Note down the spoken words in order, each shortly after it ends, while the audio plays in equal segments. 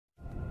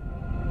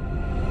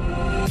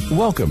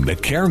Welcome to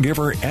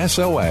Caregiver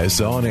SOS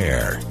On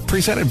Air,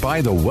 presented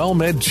by the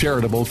WellMed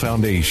Charitable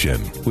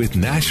Foundation, with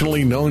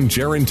nationally known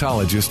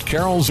gerontologist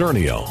Carol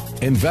Zernial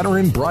and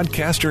veteran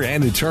broadcaster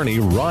and attorney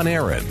Ron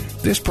Aaron.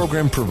 This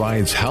program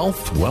provides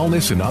health,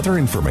 wellness, and other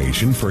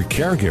information for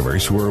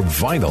caregivers who are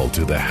vital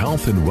to the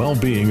health and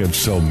well-being of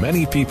so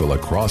many people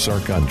across our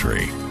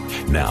country.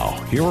 Now,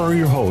 here are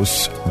your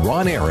hosts,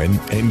 Ron Aaron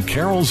and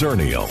Carol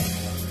Zernial.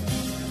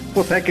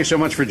 Well, thank you so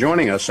much for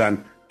joining us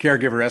on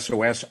Caregiver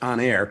SOS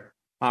On Air.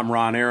 I'm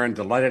Ron Aaron,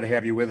 delighted to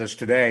have you with us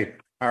today.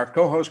 Our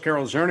co-host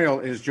Carol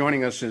Zernial is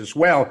joining us as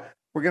well.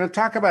 We're going to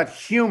talk about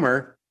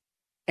humor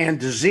and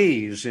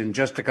disease in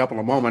just a couple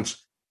of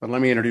moments. But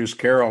let me introduce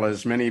Carol.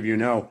 As many of you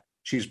know,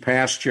 she's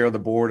past chair of the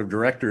board of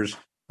directors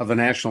of the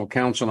National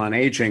Council on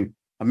Aging,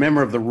 a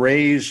member of the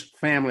RAISE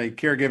Family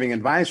Caregiving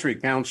Advisory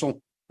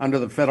Council under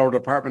the Federal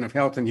Department of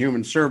Health and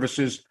Human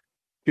Services.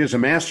 She has a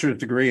master's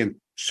degree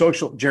in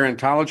social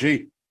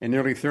gerontology and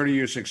nearly 30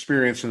 years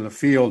experience in the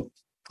field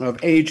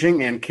of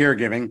aging and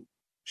caregiving.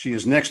 She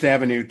is Next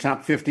Avenue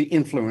Top 50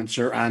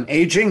 Influencer on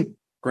Aging,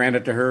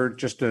 granted to her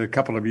just a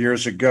couple of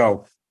years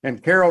ago.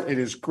 And Carol, it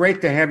is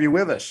great to have you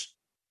with us.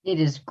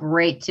 It is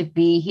great to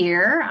be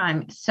here.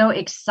 I'm so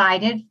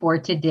excited for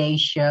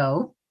today's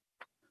show.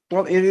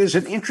 Well, it is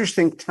an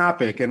interesting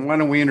topic, and why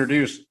don't we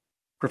introduce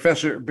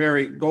Professor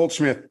Barry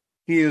Goldsmith.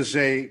 He is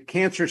a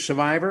cancer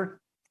survivor,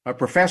 a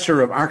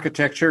professor of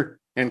architecture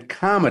and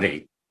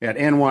comedy at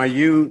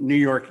NYU, New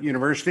York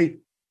University.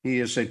 He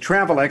is a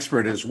travel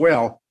expert as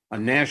well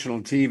on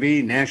national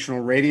TV, national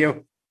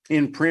radio,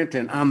 in print,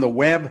 and on the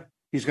web.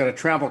 He's got a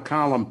travel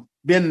column,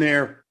 Been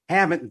There,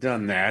 Haven't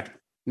Done That,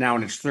 now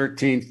in its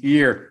 13th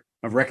year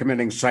of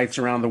recommending sites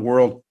around the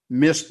world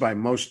missed by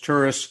most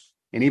tourists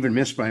and even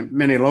missed by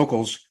many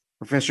locals.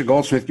 Professor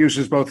Goldsmith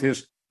uses both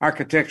his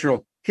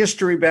architectural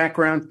history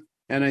background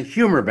and a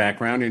humor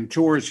background in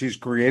tours he's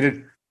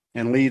created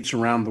and leads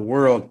around the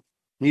world.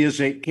 He is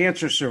a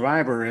cancer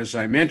survivor, as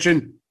I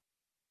mentioned,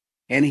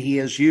 and he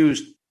has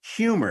used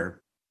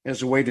humor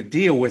as a way to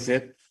deal with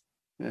it.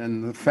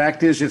 And the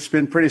fact is, it's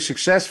been pretty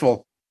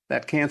successful,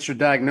 that cancer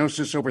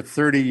diagnosis over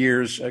 30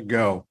 years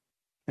ago.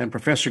 And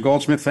Professor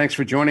Goldsmith, thanks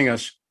for joining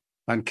us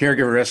on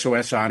Caregiver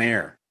SOS On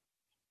Air.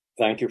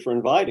 Thank you for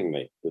inviting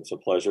me. It's a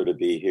pleasure to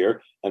be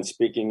here. And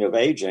speaking of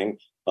aging,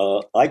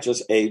 I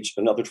just aged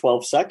another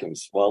 12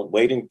 seconds while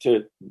waiting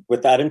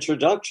with that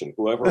introduction,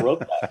 whoever wrote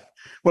that.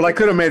 Well, I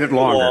could have made it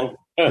longer.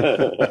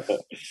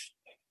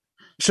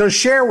 So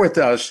share with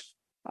us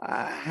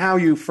how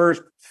you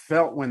first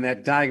felt when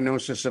that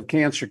diagnosis of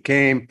cancer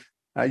came.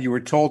 You were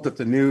told that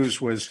the news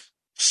was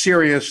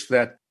serious,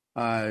 that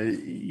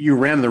you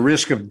ran the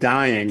risk of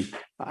dying.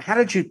 How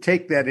did you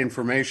take that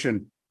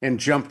information and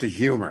jump to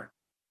humor?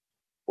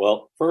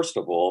 Well, first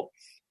of all,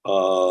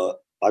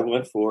 I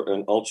went for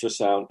an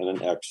ultrasound and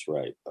an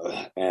x-ray.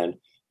 And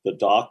the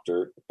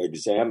doctor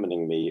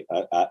examining me,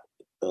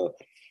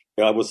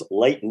 I was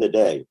late in the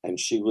day, and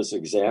she was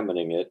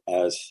examining it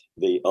as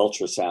the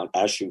ultrasound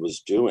as she was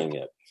doing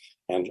it.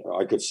 And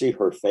I could see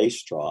her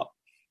face drop.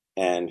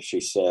 And she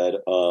said,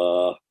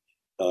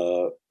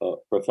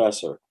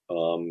 Professor,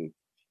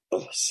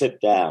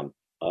 sit down.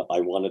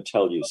 I want to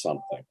tell you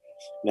something.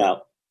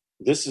 Now,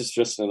 this is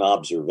just an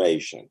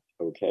observation,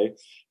 okay?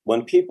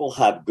 When people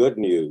have good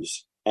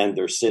news and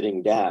they're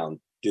sitting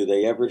down, do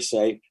they ever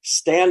say,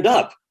 stand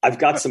up, I've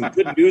got some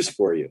good news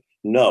for you?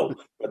 No.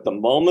 But the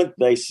moment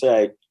they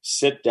say,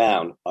 sit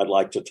down, I'd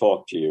like to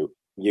talk to you,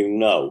 you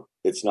know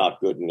it's not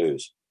good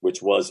news,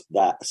 which was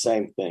that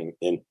same thing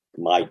in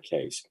my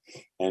case.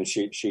 And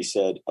she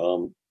said,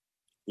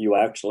 you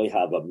actually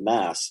have a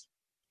mass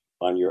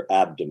on your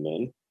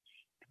abdomen,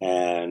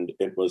 and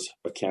it was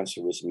a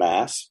cancerous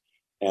mass.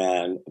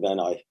 And then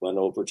I went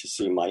over to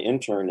see my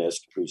internist,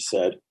 who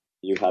said,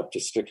 you have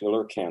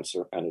testicular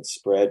cancer, and it's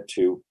spread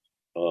to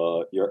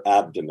your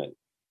abdomen.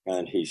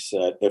 And he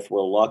said, if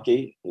we're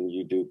lucky and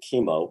you do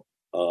chemo,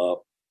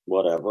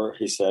 whatever,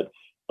 he said,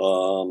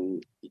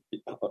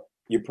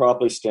 you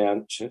probably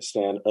stand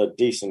a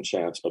decent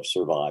chance of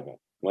surviving.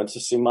 Went to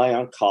see my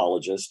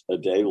oncologist a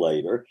day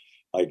later.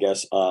 I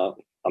guess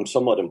I'm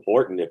somewhat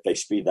important if they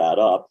speed that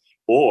up,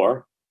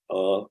 or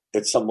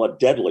it's somewhat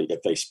deadly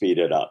if they speed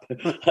it up.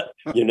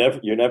 You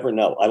never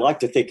know. I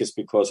like to think it's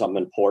because I'm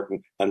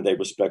important and they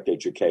respect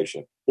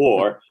education,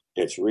 or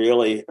it's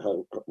really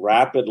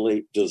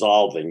rapidly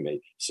dissolving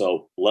me.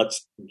 So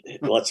let's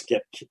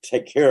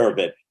take care of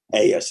it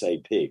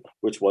ASAP,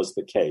 which was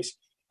the case.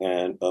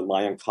 And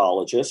my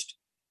oncologist,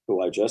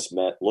 who I just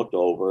met, looked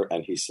over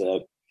and he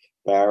said,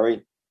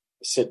 Barry,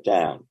 sit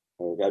down.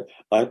 Okay?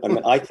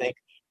 I think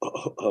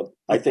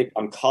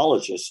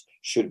oncologists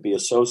should be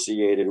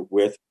associated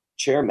with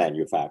chair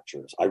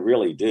manufacturers. I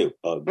really do.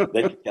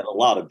 They can get a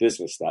lot of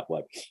business that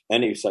way.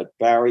 And he said,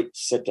 Barry,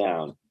 sit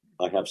down.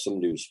 I have some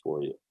news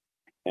for you.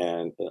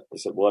 And I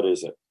said, what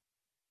is it?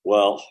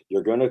 Well,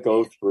 you're going to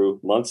go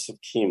through months of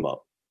chemo,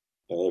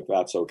 if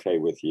that's okay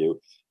with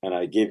you. And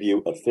I give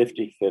you a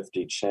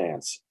 50-50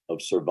 chance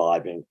of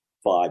surviving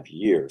 5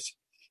 years.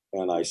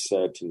 And I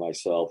said to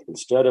myself,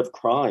 instead of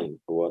crying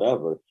or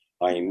whatever,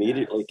 I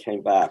immediately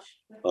came back,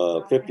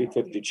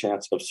 50-50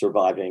 chance of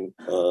surviving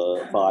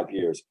 5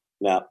 years.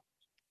 Now,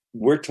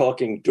 we're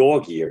talking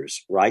dog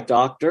years, right,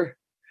 doctor?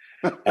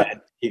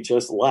 And he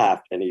just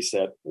laughed and he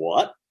said,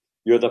 what?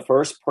 You're the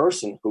first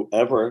person who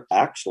ever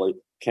actually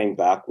came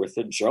back with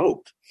a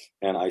joke.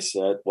 And I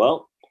said,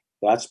 well,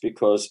 that's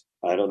because,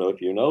 I don't know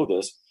if you know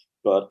this,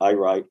 but I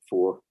write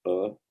for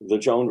the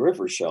Joan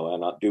Rivers Show,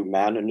 and I do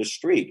Man in the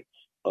Street.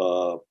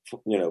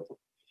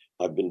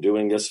 I've been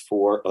doing this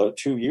for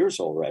 2 years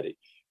already.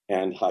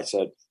 And I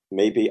said,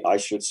 maybe I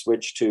should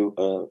switch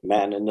to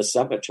Man in the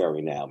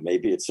Cemetery now.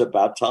 Maybe it's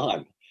about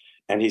time.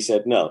 And he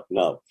said, no.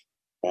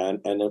 And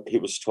he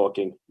was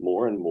talking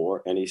more and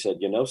more. And he said,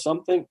 you know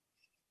something?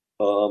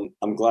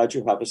 I'm glad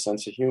you have a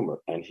sense of humor.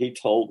 And he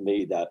told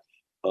me that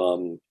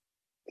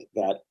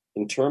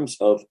in terms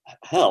of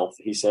health,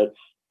 he said,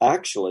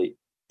 actually,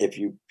 if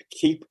you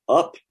keep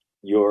up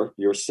your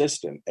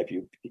system, if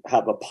you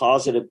have a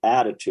positive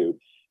attitude,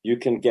 you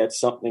can get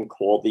something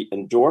called the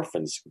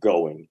endorphins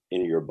going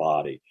in your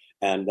body.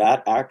 And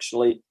that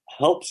actually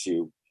helps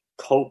you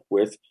cope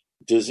with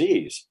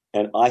disease.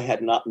 And I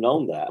had not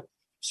known that.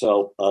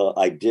 So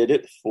I did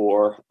it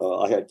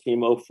I had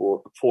chemo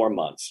for 4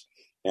 months.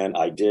 And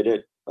I did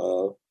it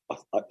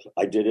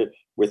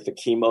with the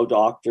chemo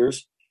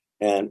doctors.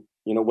 And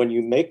when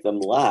you make them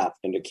laugh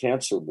in the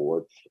cancer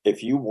ward,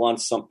 if you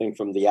want something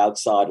from the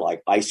outside,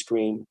 like ice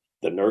cream,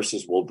 the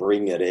nurses will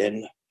bring it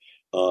in.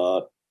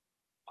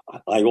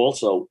 I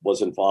also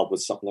was involved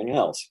with something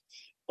else.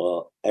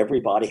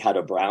 Everybody had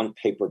a brown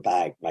paper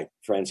bag, my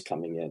friends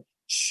coming in.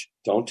 Shh,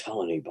 don't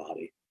tell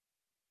anybody.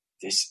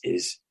 This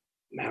is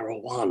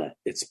marijuana.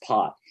 It's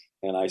pot.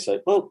 And I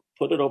said, well,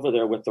 put it over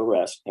there with the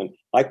rest. And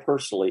I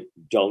personally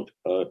don't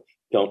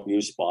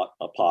use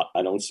a pot.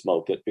 I don't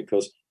smoke it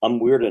because I'm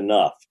weird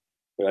enough.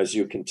 As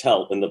you can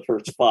tell in the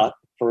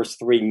first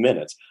 3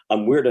 minutes,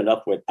 I'm weird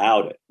enough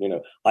without it.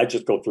 I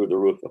just go through the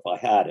roof if I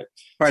had it.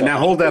 All right, so now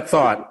hold that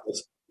thought.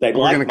 They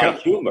like my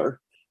humor,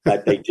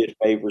 that they did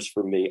favors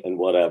for me and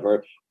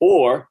whatever,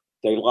 or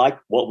they like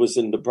what was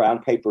in the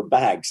brown paper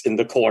bags in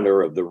the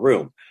corner of the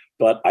room.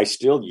 But I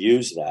still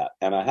use that.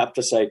 And I have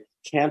to say,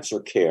 cancer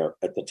care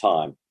at the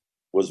time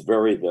was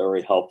very,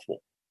 very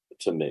helpful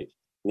to me.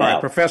 Now, all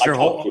right, Professor,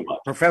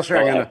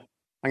 I'm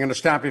going to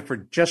stop you for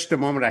just a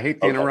moment. I hate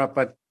to interrupt,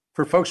 but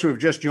for folks who have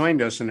just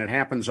joined us, and it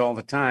happens all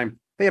the time,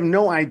 they have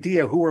no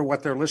idea who or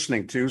what they're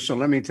listening to. So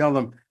let me tell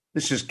them,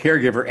 this is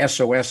Caregiver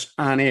SOS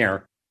On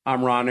Air.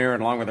 I'm Ron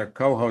Aaron, along with our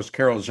co-host,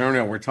 Carol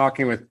Zernial. We're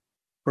talking with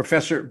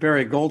Professor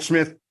Barry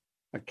Goldsmith,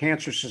 a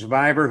cancer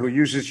survivor who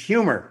uses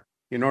humor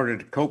in order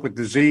to cope with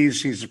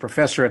disease. He's a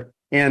professor at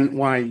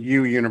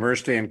NYU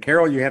University. And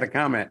Carol, you had a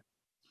comment.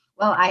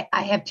 Well,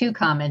 I have two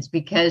comments,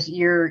 because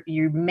you're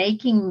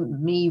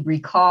making me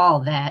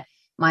recall that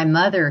my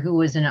mother, who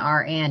was an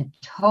RN,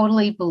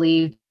 totally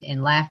believed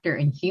in laughter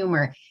and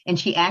humor. And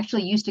she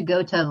actually used to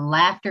go to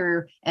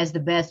Laughter as the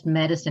Best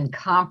Medicine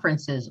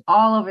conferences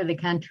all over the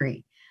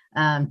country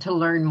to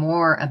learn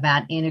more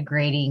about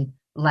integrating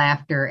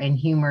laughter and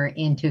humor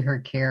into her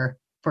care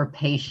for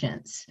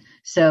patients.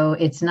 So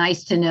it's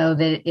nice to know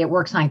that it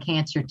works on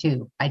cancer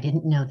too. I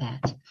didn't know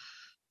that.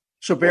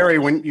 So Barry,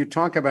 when you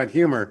talk about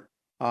humor,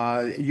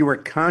 you were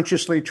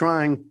consciously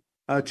trying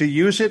to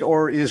use it,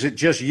 or is it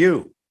just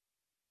you?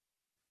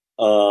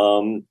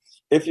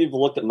 If you've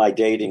looked at my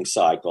dating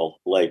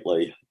cycle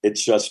lately,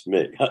 it's just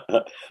me.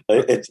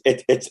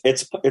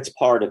 It's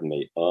part of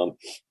me.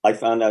 I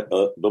found that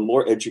the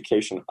more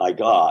education I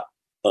got,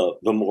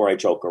 the more I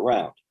joke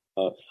around.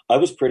 I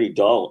was pretty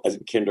dull as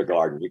in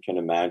kindergarten. You can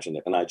imagine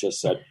it. And I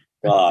just said,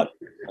 God,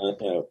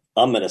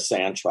 I'm in a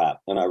sand trap.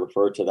 And I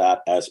refer to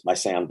that as my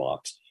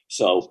sandbox.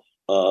 So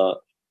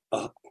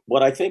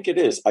what I think it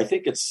is, I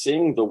think it's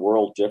seeing the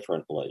world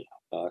differently.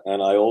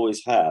 And I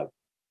always have.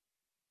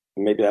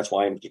 Maybe that's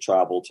why I'm to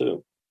travel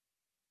too.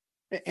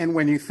 And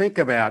when you think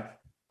about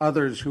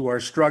others who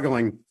are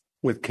struggling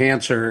with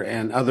cancer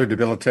and other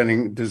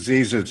debilitating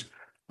diseases,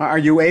 are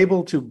you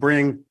able to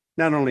bring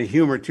not only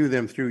humor to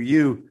them through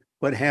you,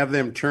 but have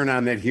them turn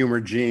on that humor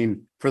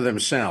gene for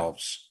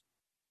themselves?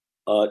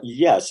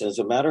 Yes, as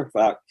a matter of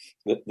fact,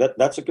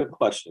 that's a good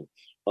question.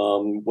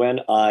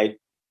 Whenever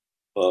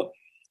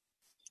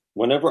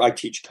I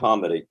teach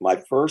comedy,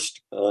 my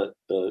first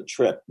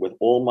trip with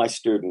all my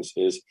students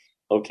is,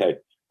 okay,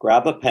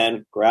 grab a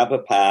pen, grab a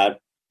pad,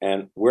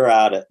 and we're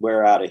out of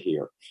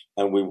here.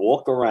 And we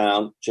walk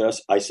around.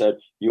 I said,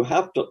 you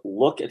have to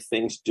look at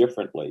things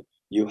differently.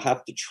 You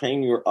have to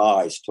train your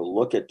eyes to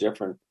look at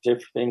different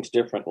things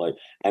differently,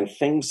 and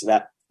things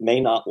that may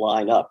not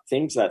line up,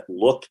 things that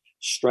look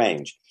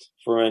strange.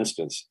 For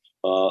instance,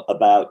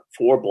 about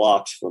 4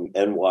 blocks from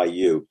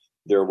NYU,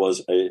 there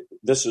was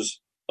this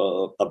is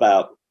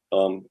about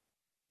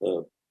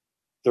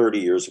 30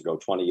 years ago,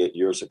 28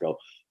 years ago,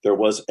 there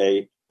was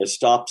a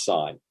stop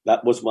sign.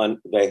 That was when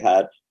they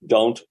had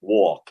 "Don't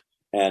walk,"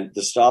 and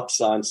the stop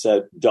sign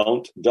said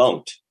 "Don't."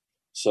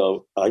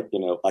 So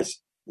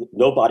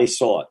nobody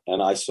saw it,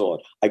 and I saw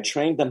it. I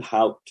trained them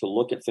how to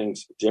look at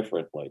things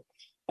differently,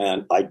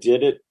 And I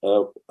did it.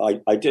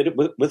 I did it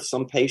with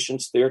some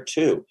patients there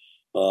too.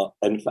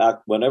 In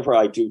fact, whenever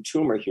I do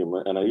tumor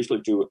humor, and I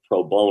usually do it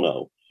pro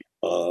bono,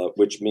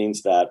 which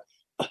means that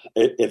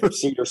if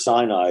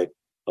Cedars-Sinai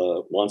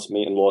wants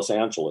me in Los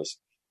Angeles,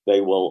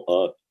 they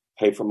will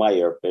pay for my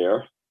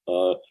airfare,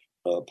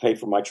 pay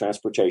for my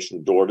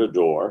transportation door to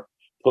door,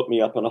 put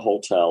me up in a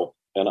hotel,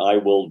 and I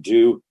will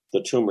do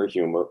the tumor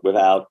humor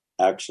without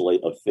actually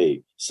a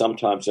fee.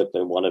 Sometimes if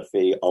they want a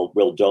fee,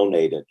 we'll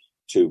donate it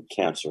to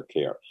cancer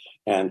care.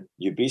 And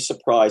you'd be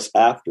surprised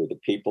after the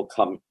people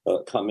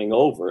coming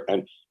over.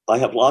 And I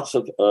have lots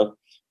of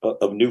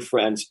new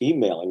friends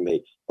emailing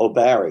me, "Oh,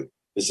 Barry,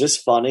 is this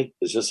funny?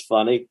 Is this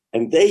funny?"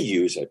 And they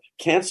use it.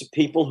 Cancer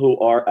people who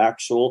are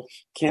actual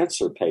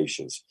cancer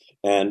patients.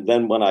 And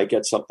then when I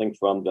get something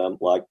from them,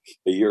 like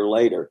a year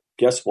later,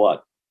 guess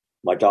what?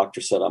 My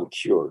doctor said I'm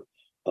cured.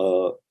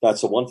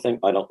 That's the one thing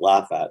I don't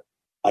laugh at.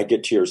 I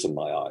get tears in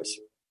my eyes.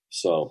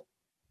 So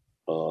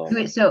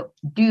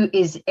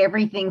is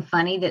everything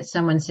funny that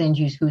someone sends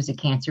you who's a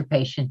cancer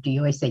patient? Do you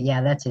always say,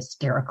 "Yeah, that's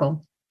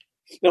hysterical"?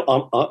 No,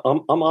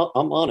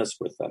 I'm honest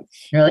with them.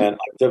 Really? And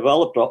I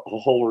developed a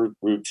whole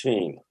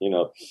routine.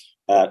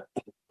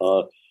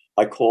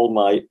 I called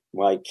my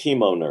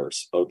chemo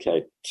nurse,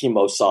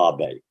 chemo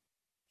sabe.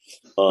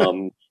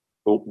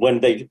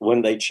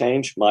 When they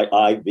changed my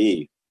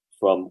IV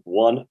from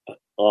one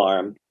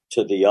arm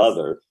to the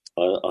other,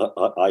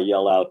 I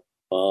yell out,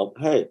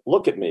 "Hey,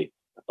 look at me!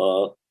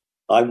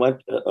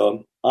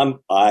 I'm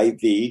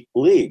Ivy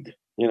League."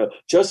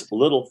 Just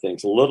little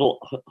things,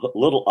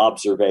 little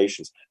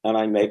observations, and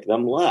I make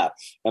them laugh,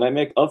 and I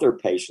make other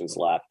patients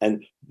laugh,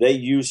 and they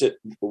use it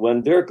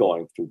when they're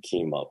going through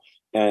chemo.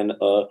 And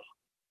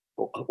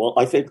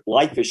I think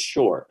life is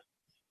short,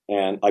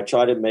 and I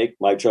try to make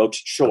my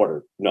jokes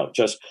shorter. No,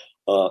 just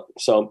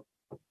so.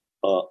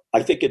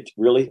 I think it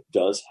really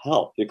does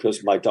help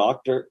because my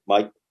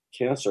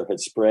cancer had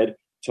spread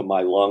to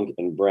my lung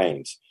and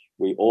brains.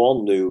 We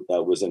all knew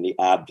that was in the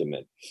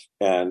abdomen.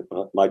 And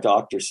my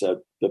doctor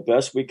said, the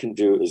best we can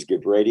do is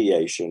give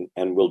radiation,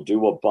 and we'll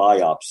do a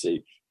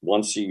biopsy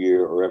once a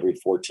year or every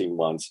 14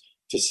 months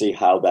to see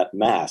how that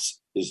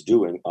mass is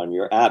doing on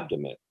your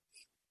abdomen.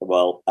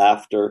 Well,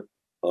 after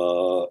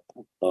all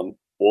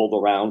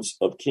the rounds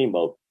of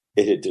chemo,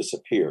 it had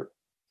disappeared.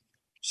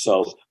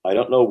 So I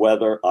don't know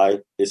whether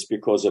it's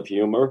because of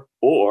humor,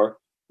 or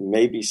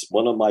maybe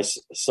one of my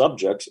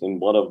subjects in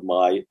one of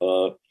my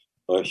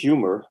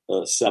humor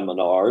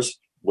seminars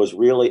was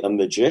really a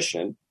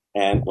magician,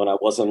 and when I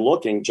wasn't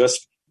looking,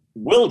 just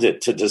willed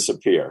it to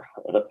disappear.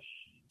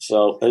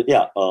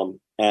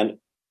 And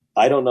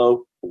I don't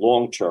know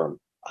long term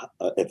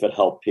if it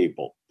helped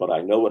people, but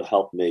I know it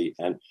helped me.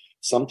 And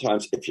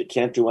sometimes if you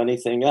can't do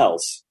anything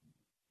else,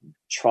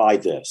 try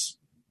this.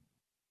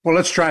 Well,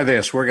 let's try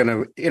this. We're going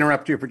to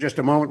interrupt you for just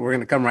a moment. We're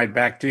going to come right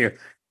back to you.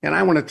 And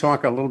I want to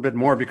talk a little bit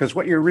more, because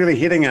what you're really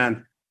hitting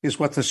on is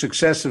what the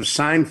success of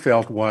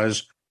Seinfeld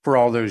was for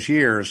all those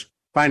years,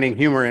 finding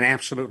humor in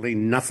absolutely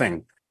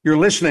nothing. You're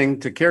listening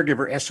to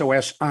Caregiver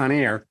SOS On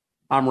Air.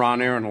 I'm Ron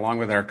Aaron, along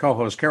with our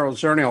co-host, Carol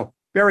Zernial.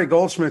 Barry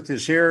Goldsmith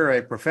is here,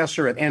 a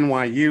professor at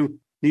NYU,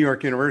 New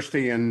York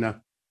University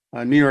in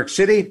New York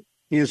City.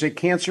 He is a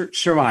cancer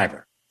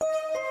survivor.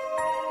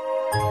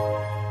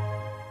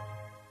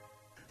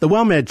 The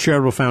WellMed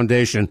Charitable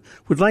Foundation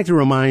would like to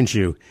remind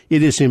you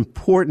it is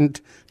important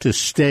to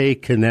stay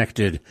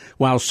connected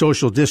while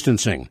social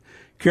distancing.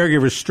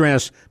 Caregiver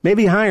stress may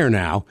be higher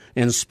now,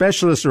 and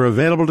specialists are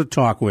available to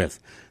talk with.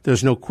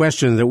 There's no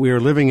question that we are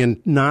living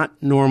in not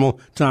normal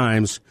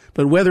times,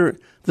 but whether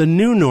the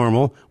new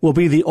normal will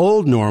be the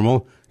old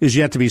normal is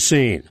yet to be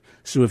seen.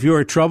 So if you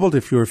are troubled,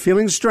 if you are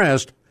feeling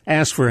stressed,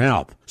 ask for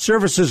help.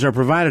 Services are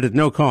provided at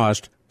no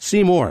cost.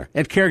 See more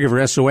at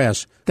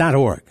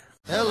caregiversos.org.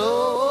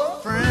 Hello,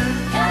 friend.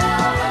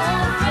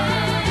 Hello,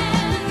 friend.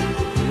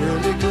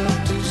 Really good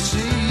to see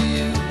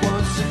you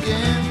once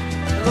again.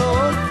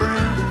 Hello,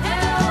 friend.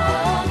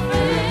 Hello,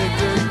 friend. Really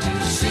good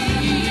to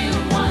see you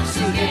once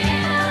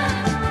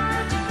again.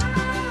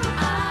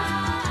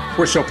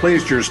 We're so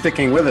pleased you're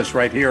sticking with us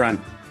right here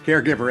on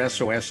Caregiver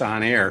SOS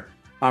On Air.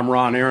 I'm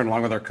Ron Aaron,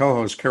 along with our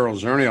co-host, Carol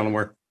Zernial, and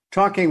we're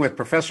talking with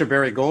Professor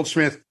Barry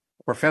Goldsmith,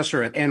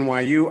 professor at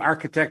NYU,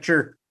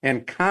 architecture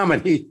and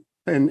comedy.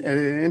 An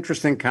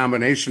interesting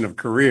combination of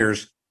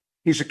careers.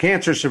 He's a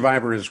cancer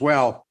survivor as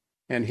well,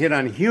 and hit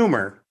on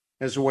humor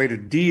as a way to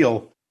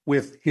deal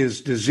with his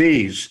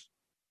disease.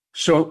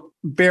 So,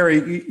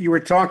 Barry, you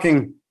were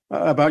talking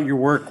about your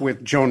work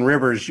with Joan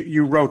Rivers.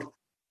 You wrote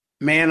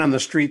Man on the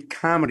Street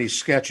comedy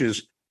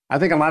sketches. I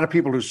think a lot of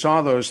people who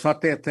saw those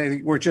thought that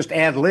they were just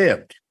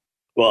ad-libbed.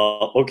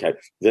 Well, okay.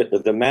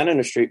 The Man on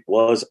the Street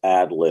was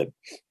ad-lib.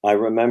 I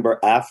remember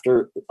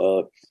after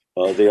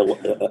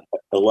the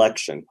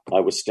election, I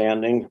was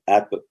standing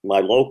at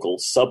my local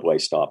subway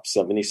stop,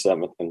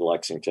 77th in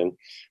Lexington,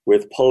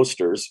 with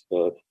posters.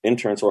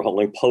 Interns were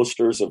holding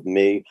posters of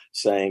me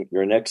saying,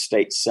 "Your next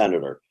state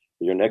senator."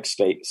 your next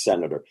state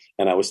senator.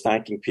 And I was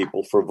thanking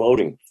people for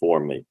voting for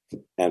me.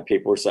 And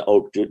people were saying,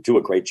 oh, do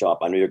a great job.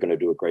 I know you're going to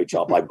do a great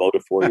job. I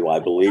voted for you. I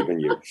believe in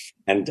you.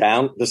 And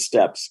down the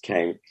steps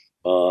came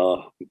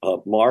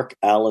Mark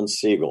Allen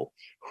Siegel,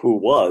 who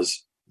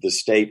was the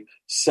state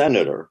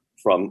senator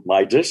from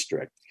my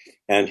district.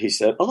 And he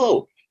said,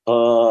 oh,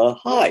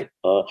 hi,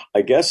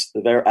 I guess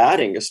they're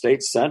adding a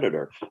state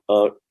senator.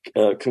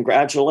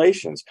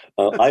 Congratulations.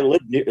 I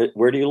live near,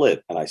 where do you live?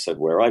 And I said,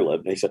 where I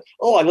live. And he said,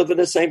 oh, I live in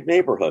the same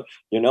neighborhood.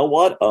 You know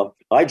what?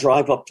 I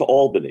drive up to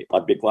Albany.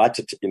 I'd be glad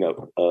to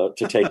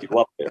take you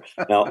up there.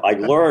 Now, I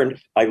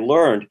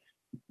learned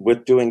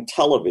with doing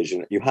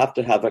television, you have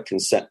to have a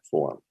consent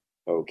form.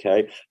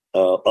 Okay.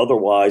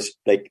 Otherwise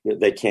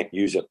they can't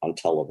use it on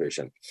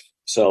television.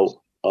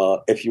 So,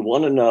 if you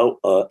want to know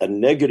a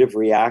negative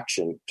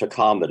reaction to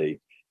comedy,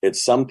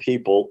 it's some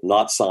people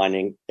not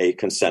signing a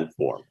consent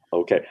form.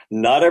 Okay.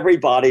 Not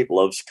everybody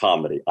loves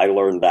comedy. I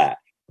learned that.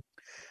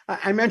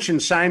 I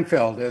mentioned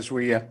Seinfeld as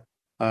we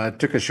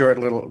took a short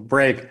little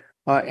break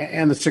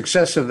and the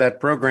success of that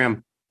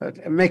program,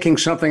 making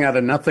something out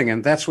of nothing.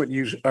 And that's what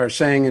you are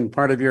saying in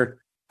part of your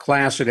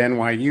class at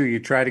NYU. You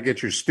try to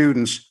get your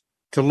students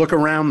to look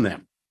around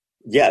them.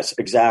 Yes,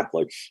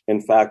 exactly.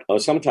 In fact,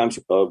 sometimes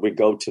we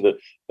go to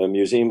the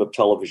Museum of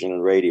Television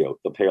and Radio,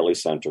 the Paley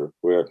Center,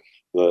 where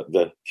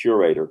the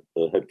curator,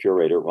 the head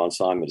curator, Ron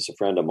Simon, is a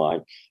friend of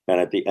mine. And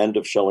at the end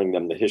of showing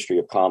them the history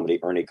of comedy,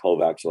 Ernie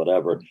Kovacs,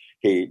 whatever,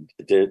 he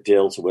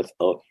deals with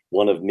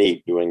one of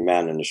me doing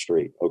Man in the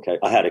Street. Okay,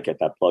 I had to get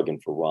that plug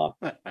in for Ron.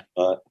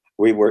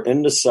 We were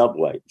in the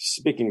subway,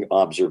 speaking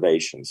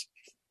observations,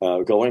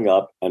 going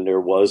up, and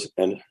there was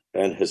an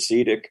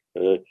Hasidic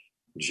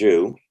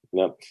Jew.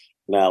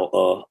 Now,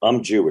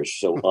 I'm Jewish,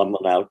 so I'm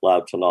not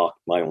allowed to knock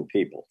my own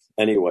people.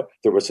 Anyway,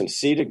 there was a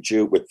Hasidic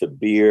Jew with the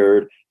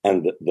beard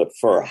and the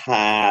fur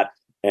hat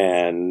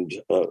and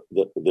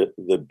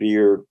the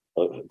beard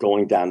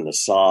going down the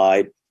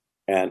side.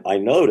 And I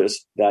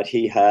noticed that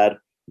he had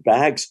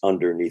bags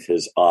underneath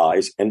his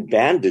eyes and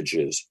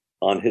bandages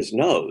on his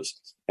nose.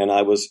 And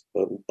I was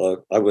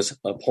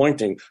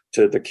pointing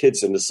to the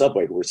kids in the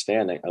subway who were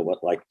standing. I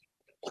went like,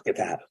 look at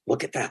that,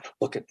 look at that,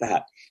 look at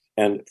that.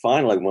 And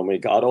finally, when we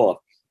got off,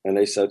 and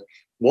they said,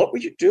 what were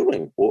you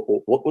doing?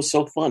 What was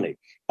so funny?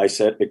 I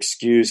said,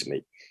 excuse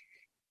me.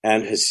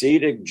 And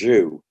Hasidic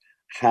Jew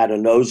had a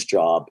nose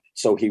job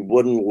so he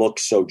wouldn't look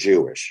so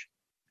Jewish.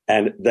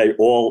 And they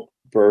all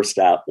burst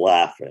out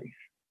laughing.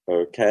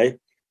 Okay.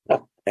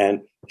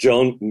 And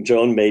Joan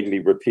made me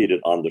repeat it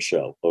on the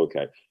show.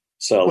 Okay.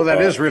 So, well,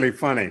 that is really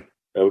funny.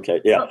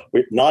 Okay. Yeah.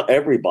 Not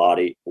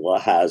everybody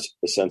has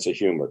a sense of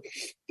humor.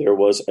 There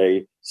was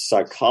a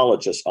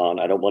psychologist on,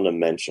 I don't want to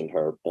mention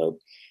her,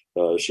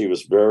 she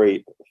was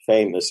very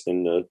famous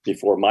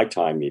before my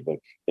time, even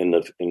in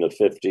the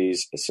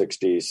 50s,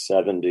 60s,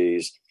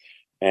 70s,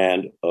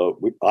 and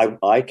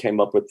I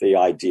came up with the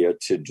idea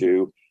to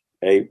do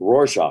a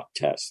Rorschach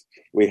test.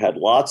 We had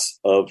lots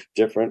of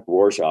different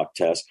Rorschach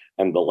tests,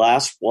 and the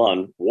last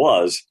one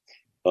was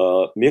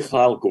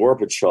Mikhail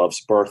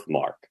Gorbachev's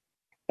birthmark.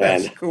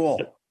 That's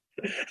cool.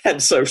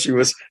 And so she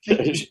was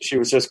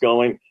just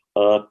going,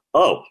 and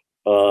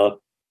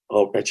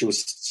she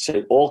was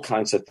saying all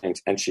kinds of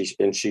things. And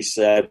she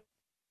said,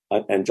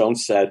 and Joan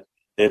said,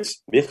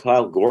 it's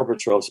Mikhail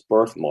Gorbachev's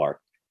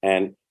birthmark.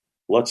 And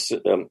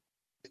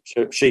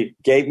she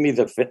gave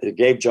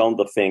Joan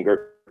the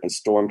finger and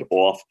stormed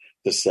off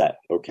the set.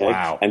 Okay.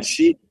 Wow. And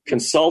she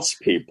consults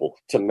people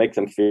to make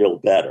them feel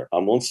better. I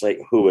won't say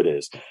who it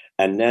is.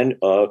 And then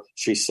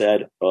she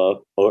said,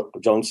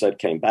 Joan said,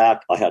 came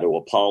back. I had to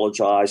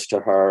apologize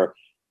to her.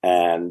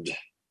 And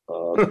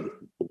the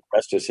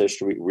rest is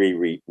history.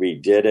 We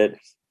redid it,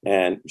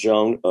 and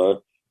Joan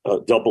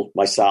doubled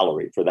my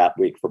salary for that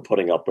week for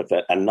putting up with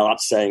it and not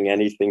saying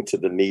anything to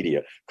the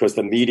media, because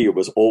the media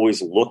was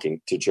always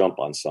looking to jump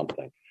on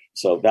something.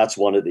 So that's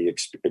one of the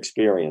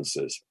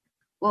experiences.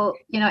 Well,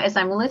 as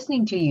I'm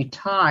listening to you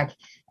talk,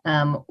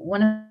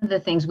 one of the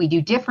things we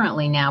do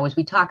differently now is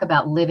we talk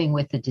about living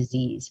with the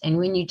disease. And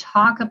when you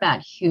talk about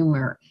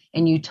humor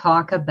and you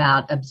talk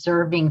about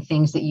observing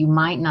things that you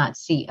might not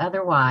see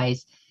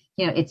otherwise,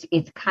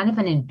 it's kind of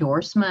an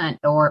endorsement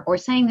or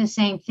saying the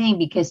same thing,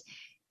 because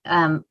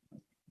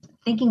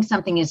thinking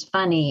something is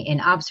funny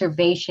and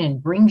observation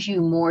brings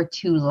you more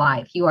to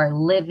life. You are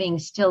living,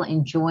 still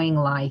enjoying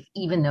life,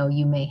 even though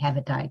you may have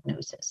a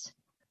diagnosis.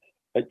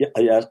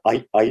 Yes,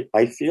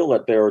 I feel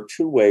that there are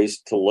two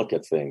ways to look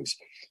at things.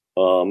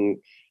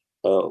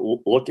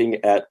 Looking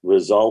at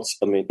results.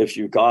 I mean, if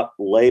you got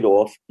laid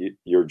off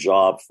your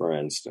job, for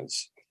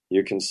instance,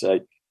 you can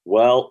say,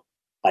 well,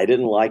 I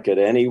didn't like it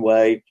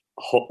anyway.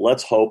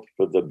 Let's hope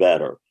for the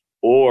better.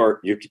 Or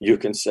you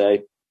can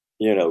say,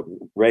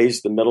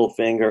 raise the middle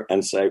finger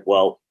and say,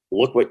 well,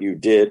 look what you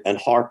did, and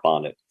harp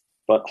on it.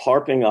 But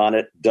harping on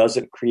it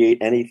doesn't create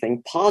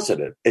anything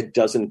positive. It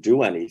doesn't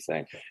do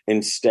anything.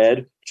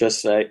 Instead,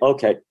 just say,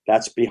 okay,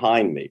 that's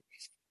behind me.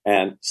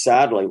 And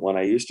sadly, when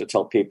I used to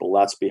tell people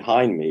that's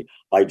behind me,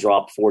 I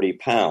dropped 40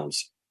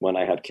 pounds when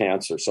I had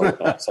cancer. So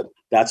I said,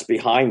 that's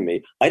behind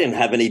me. I didn't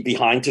have any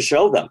behind to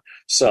show them.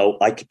 So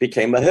I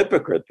became a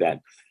hypocrite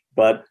then.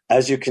 But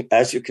as you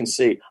can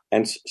see,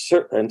 and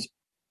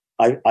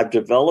I've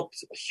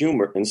developed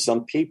humor in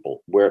some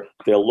people where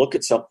they'll look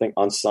at something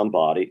on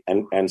somebody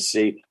and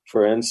see,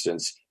 for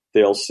instance,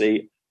 they'll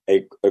see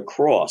a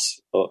cross.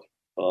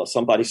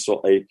 Somebody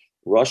saw a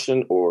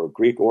Russian or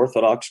Greek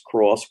Orthodox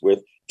cross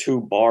with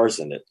 2 bars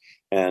in it.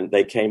 And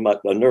they came up,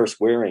 a nurse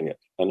wearing it.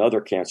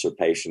 Another cancer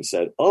patient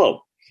said,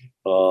 "Oh,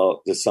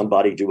 did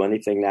somebody do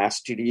anything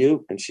nasty to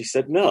you?" And she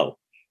said, "No."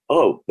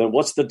 "Oh, then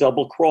what's the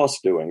double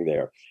cross doing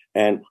there?"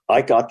 And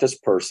I got this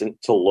person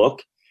to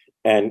look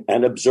and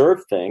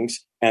observe things.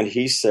 And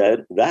he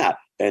said that.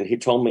 And he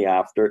told me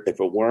after,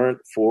 if it weren't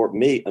for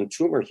me and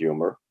tumor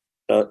humor,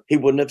 he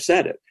wouldn't have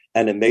said it.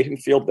 And it made him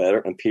feel better.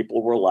 And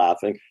people were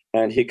laughing.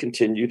 And he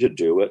continued to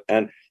do it.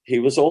 And he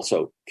was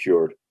also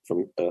cured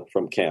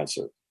from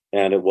cancer.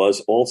 And it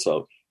was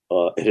also,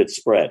 it had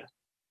spread,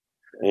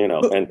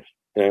 and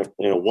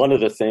one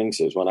of the things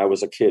is when I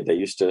was a kid, they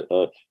used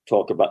to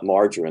talk about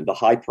margarine, the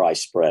high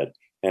price spread.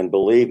 And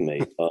believe me,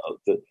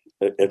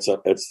 it's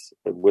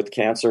with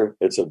cancer,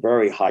 it's a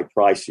very high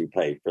price you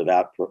pay for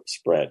that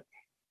spread.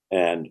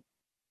 And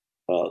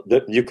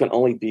you can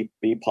only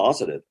be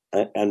positive,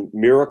 and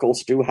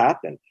miracles do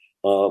happen.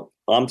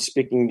 I'm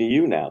speaking to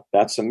you now.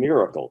 That's a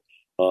miracle.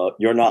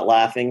 You're not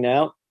laughing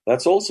now.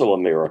 That's also a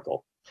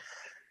miracle.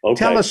 Okay.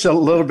 Tell us a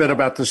little bit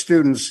about the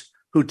students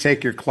who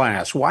take your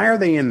class. Why are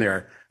they in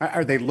there?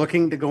 Are they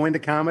looking to go into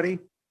comedy?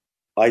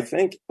 I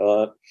think,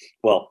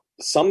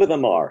 some of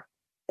them are,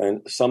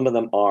 and some of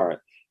them aren't.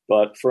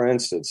 But for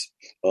instance,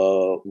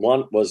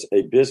 one was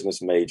a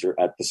business major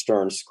at the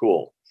Stern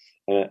School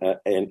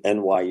in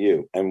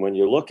NYU. And when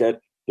you look at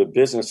the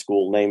business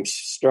school named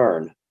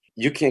Stern,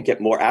 you can't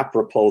get more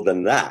apropos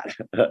than that.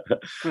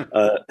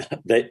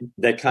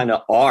 They kind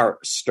of are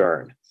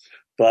stern.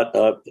 But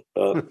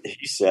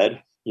he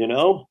said,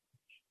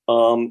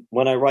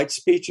 when I write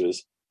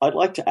speeches, I'd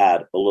like to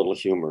add a little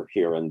humor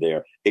here and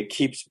there. It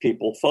keeps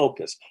people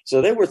focused.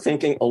 So they were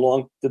thinking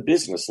along the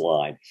business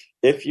line.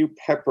 If you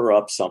pepper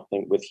up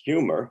something with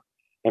humor,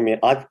 I mean,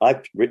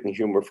 I've written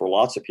humor for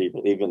lots of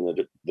people, even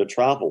the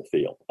travel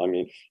field. I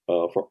mean,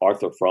 for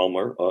Arthur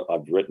Fromer,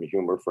 I've written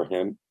humor for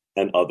him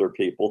and other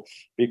people,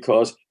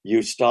 because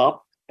you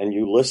stop and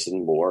you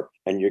listen more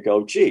and you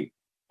go, gee,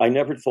 I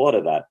never thought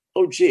of that.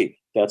 Oh, gee,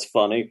 that's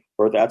funny,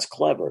 or that's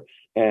clever.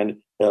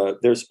 And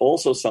there's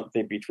also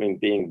something between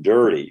being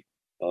dirty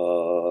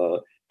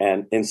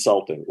and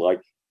insulting,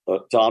 like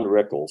Don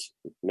Rickles,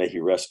 may he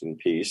rest in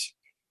peace,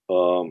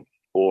 or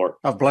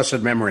of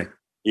blessed memory.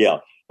 Yeah,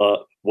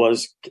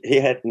 he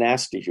had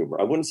nasty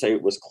humor. I wouldn't say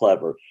it was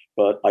clever,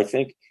 but I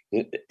think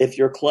if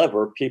you're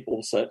clever, people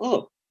will say,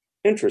 "Oh,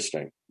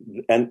 interesting,"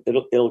 and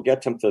it'll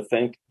get them to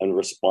think and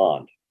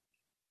respond.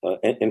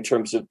 In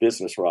terms of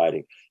business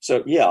writing.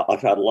 So, yeah,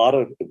 I've had a lot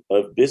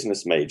of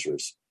business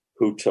majors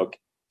who took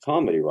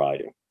comedy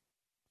writing.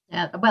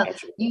 Well,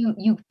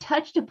 you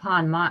touched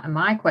upon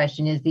my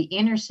question, is the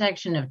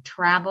intersection of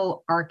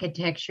travel,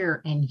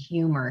 architecture, and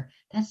humor.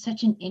 That's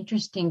such an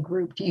interesting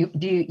group.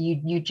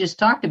 You just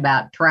talked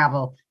about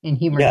travel and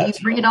humor. Yes. Do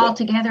you bring it all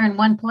together in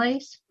one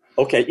place?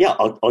 Okay, yeah,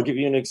 I'll give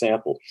you an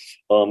example.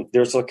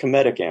 There's a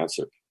comedic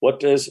answer. What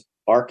does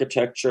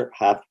architecture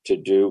have to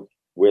do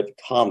with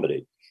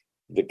comedy?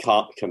 The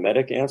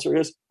comedic answer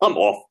is, I'm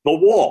off the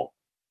wall.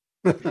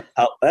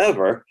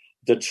 However,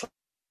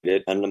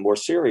 and the more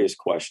serious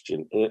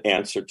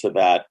answer to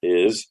that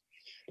is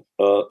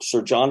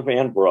Sir John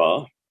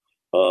Vanbrugh,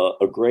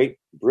 a great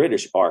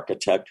British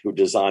architect who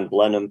designed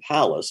Blenheim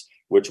Palace,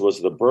 which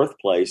was the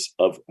birthplace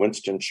of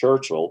Winston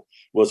Churchill,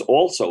 was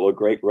also a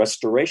great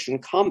Restoration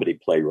comedy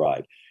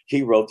playwright.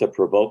 He wrote The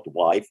Provoked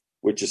Wife,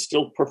 which is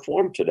still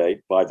performed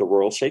today by the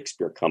Royal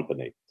Shakespeare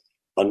Company.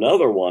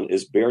 Another one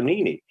is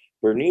Bernini.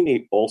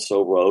 Bernini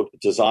also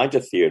designed a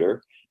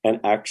theater and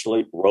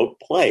actually wrote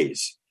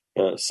plays,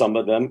 some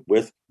of them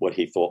with what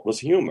he thought was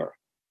humor.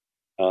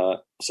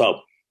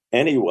 So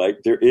anyway,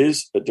 there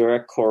is a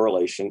direct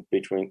correlation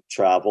between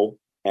travel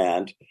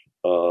and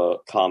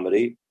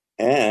comedy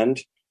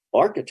and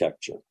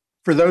architecture.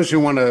 For those who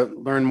want to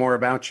learn more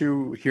about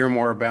you, hear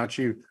more about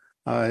you,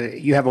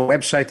 you have a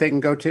website they can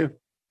go to?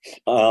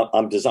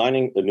 I'm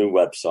designing a new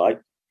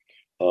website.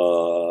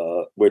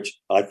 Which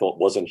I thought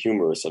wasn't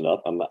humorous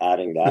enough. I'm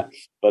adding that.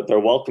 But they're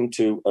welcome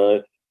to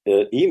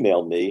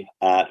email me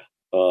at,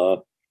 I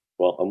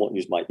won't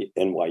use my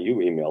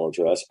NYU email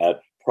address,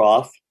 at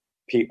Prof,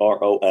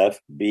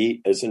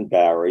 P-R-O-F-B as in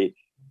Barry,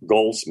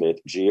 Goldsmith,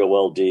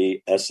 Goldsmith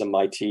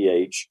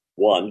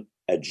 1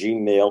 at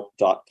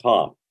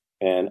gmail.com.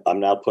 And I'm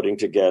now putting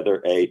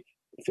together a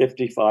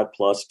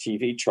 55-plus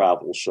TV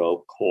travel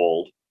show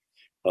called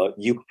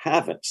You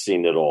Haven't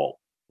Seen It All,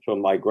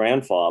 from my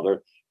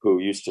grandfather, who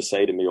used to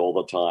say to me all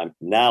the time,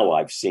 now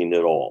I've seen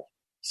it all.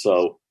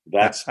 So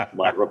that's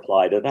my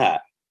reply to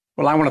that.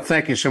 Well, I want to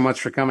thank you so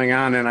much for coming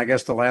on. And I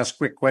guess the last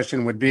quick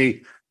question would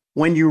be,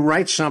 when you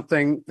write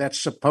something that's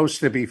supposed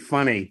to be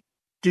funny,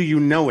 do you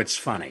know it's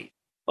funny?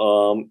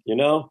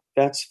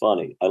 That's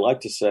funny. I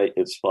like to say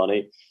it's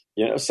funny.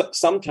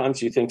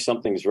 Sometimes you think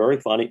something's very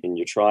funny and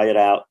you try it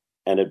out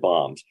and it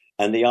bombs.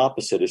 And the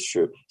opposite is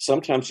true.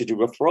 Sometimes you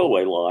do a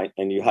throwaway line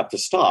and you have to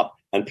stop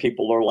and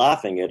people are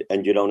laughing at it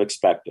and you don't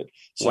expect it.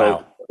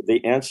 So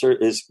The answer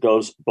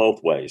goes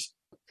both ways.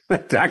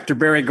 Dr.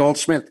 Barry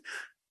Goldsmith,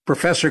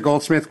 Professor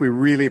Goldsmith, we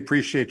really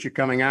appreciate you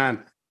coming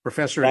on.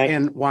 Professor at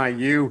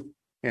NYU,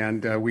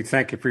 and we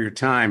thank you for your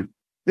time.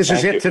 This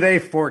is it today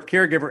for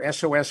Caregiver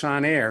SOS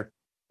On Air.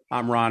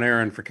 I'm Ron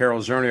Aaron for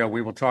Carol Zernial.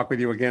 We will talk with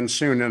you again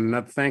soon. And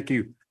another thank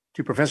you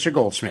to Professor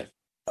Goldsmith.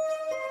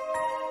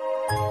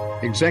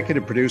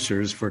 Executive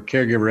producers for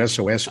Caregiver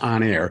SOS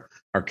On Air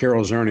are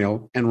Carol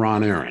Zernial and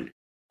Ron Aaron.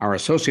 Our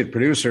associate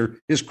producer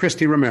is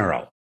Christy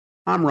Romero.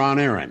 I'm Ron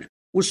Aaron.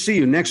 We'll see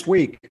you next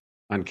week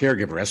on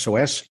Caregiver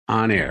SOS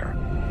On Air.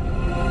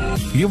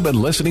 You've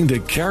been listening to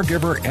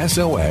Caregiver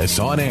SOS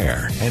On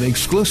Air, an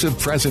exclusive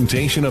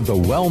presentation of the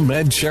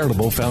WellMed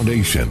Charitable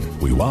Foundation.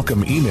 We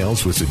welcome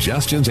emails with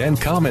suggestions and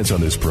comments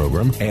on this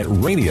program at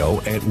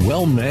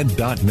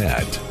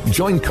radio@wellmed.net.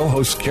 Join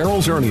co-hosts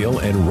Carol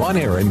Zernial and Ron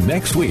Aaron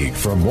next week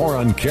for more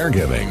on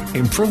caregiving,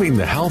 improving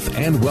the health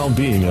and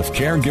well-being of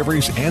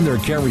caregivers and their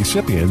care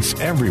recipients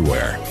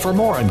everywhere. For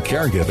more on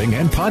caregiving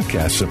and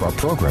podcasts of our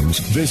programs,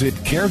 visit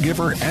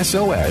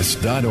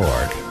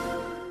caregiversos.org.